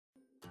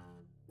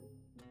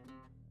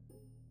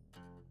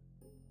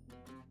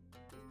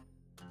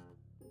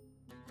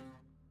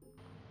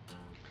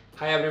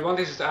Hi everyone,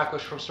 this is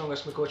Ákos from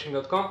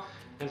Strongestme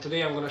and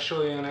today I'm going to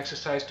show you an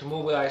exercise to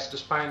mobilize the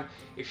spine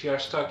if you are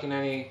stuck in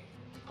any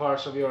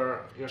parts of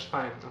your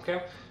spine.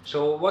 Okay,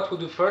 so what we'll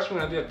do first, we're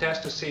going to do a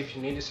test to see if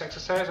you need this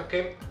exercise.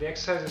 Okay, the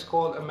exercise is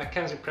called a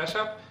Mckenzie press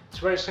up. It's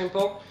very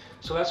simple,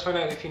 so let's find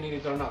out if you need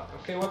it or not.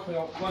 Okay, what we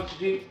want to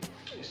do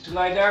is to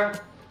lie down,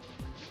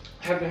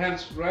 have the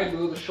hands right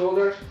below the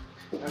shoulders,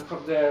 and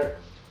from there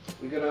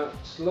we're going to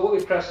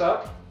slowly press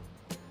up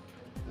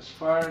as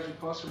far as you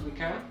possibly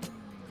can.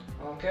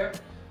 Okay,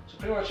 so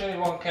pretty much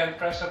anyone can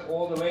press up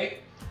all the way,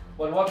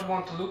 but what we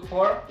want to look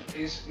for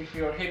is if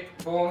your hip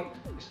bone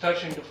is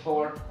touching the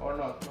floor or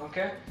not.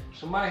 Okay,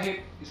 so my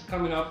hip is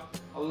coming up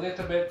a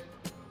little bit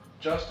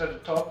just at the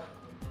top.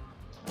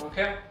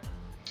 Okay,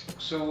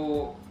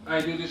 so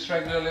I do this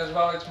regularly as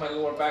well. It's my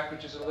lower back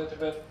which is a little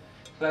bit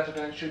flatter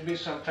than it should be,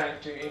 so I'm trying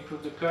to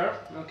improve the curve.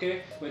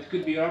 Okay, but it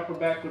could be your upper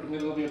back or the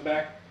middle of your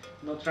back,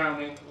 not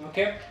rounding.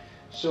 Okay,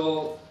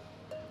 so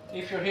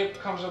if your hip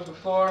comes off the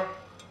floor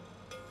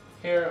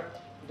here,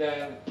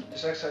 then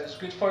this exercise is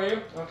good for you.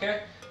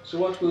 Okay, so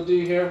what we'll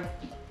do here,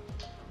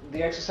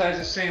 the exercise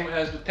is the same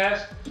as the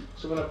test.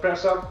 So I'm going to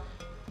press up,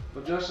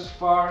 but just as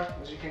far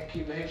as you can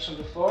keep the hips on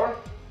the floor.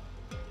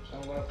 So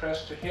I'm going to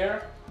press to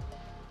here,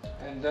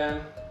 and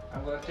then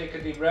I'm going to take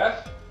a deep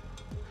breath,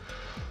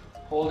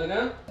 hold it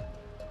in,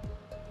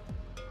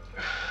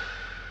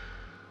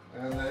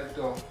 and let it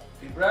go.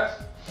 Deep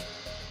breath,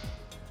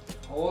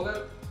 hold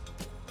it,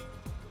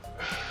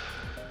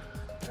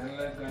 and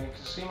let go. You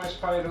can see my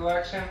spine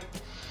relaxing.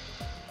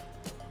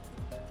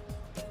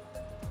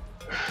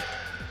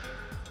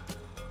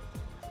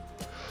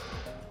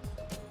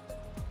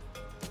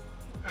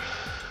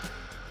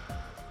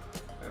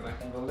 And I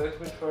can go a little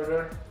bit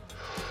further.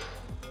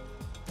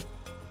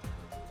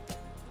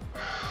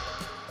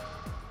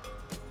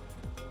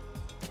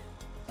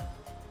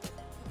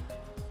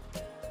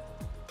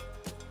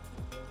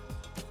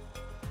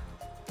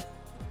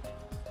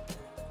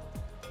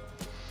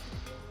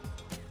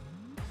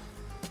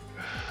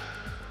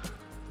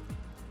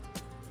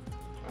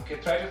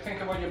 Okay, try to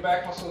think about your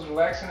back muscles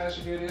relaxing as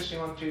you do this. You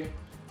want to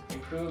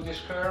improve this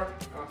curve.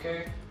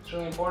 Okay, it's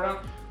really important.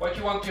 What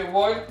you want to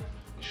avoid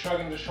is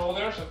shrugging the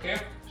shoulders. Okay,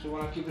 so you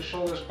want to keep the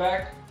shoulders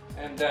back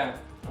and down.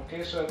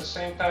 Okay, so at the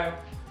same time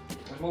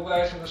as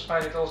mobilizing the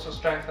spine, it also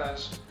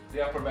strengthens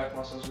the upper back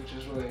muscles, which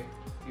is really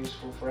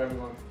useful for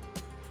everyone.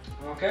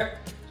 Okay,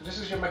 so this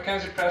is your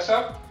Mckenzie press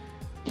up.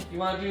 You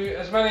want to do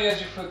as many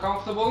as you feel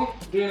comfortable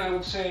doing. I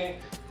would say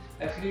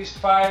at least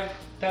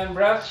 5-10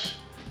 breaths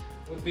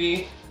would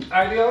be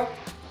ideal.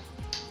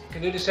 You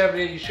can do this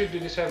every day. You should do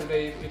this every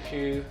day if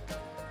you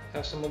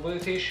have some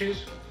mobility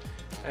issues.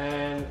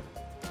 And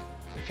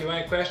if you have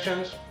any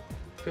questions,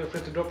 feel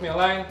free to drop me a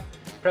line.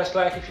 Press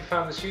like if you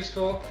found this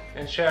useful,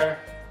 and share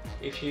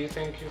if you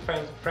think your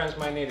friends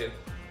might need it.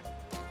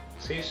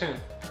 See you soon.